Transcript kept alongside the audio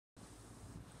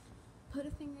Put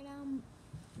a finger down.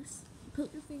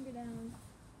 Put your finger down.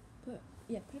 Put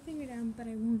a finger down, but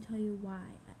I won't tell you why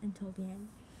until the end.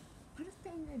 Put a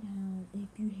finger down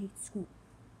if you hate school.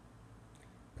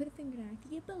 Put a finger down if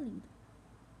you get bullied.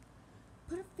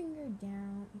 Put a finger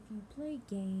down if you play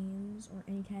games or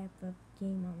any type of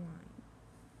game online.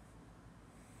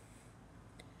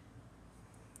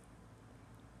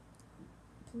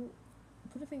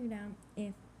 Put a finger down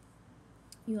if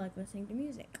you like listening to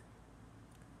music.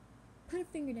 Put a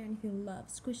finger down if you love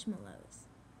Squishmallows.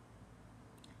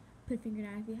 Put a finger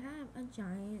down if you have a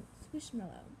giant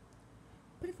Squishmallow.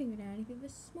 Put a finger down if you have a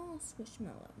small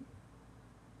Squishmallow.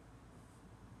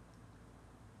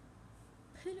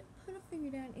 Put a finger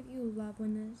down if you love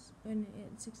when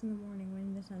it's 6 in the morning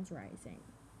when the sun's rising.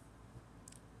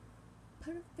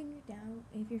 Put a finger down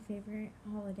if your favorite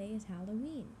holiday is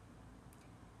Halloween.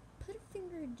 Put a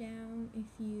finger down if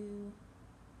you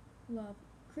love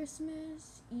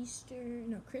Christmas,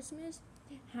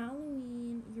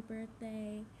 Halloween, your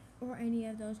birthday, or any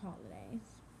of those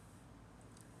holidays.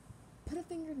 Put a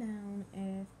finger down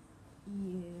if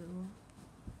you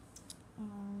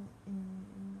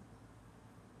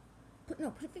put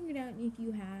a finger down if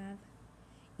you have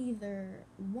either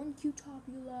one cute top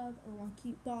you love or one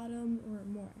cute bottom or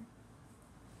more.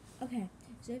 Okay,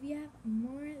 so if you have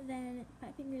more than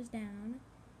 5 fingers down,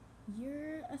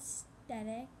 your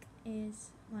aesthetic is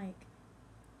like,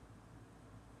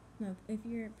 no, if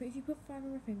you put 5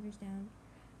 more fingers down,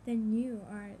 then you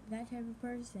are that type of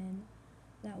person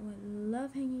that would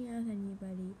love hanging out with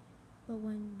anybody, but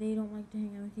when they don't like to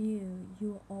hang out with you, you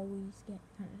will always get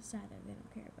kind of sad that they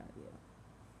don't care about you.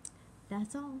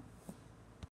 That's all.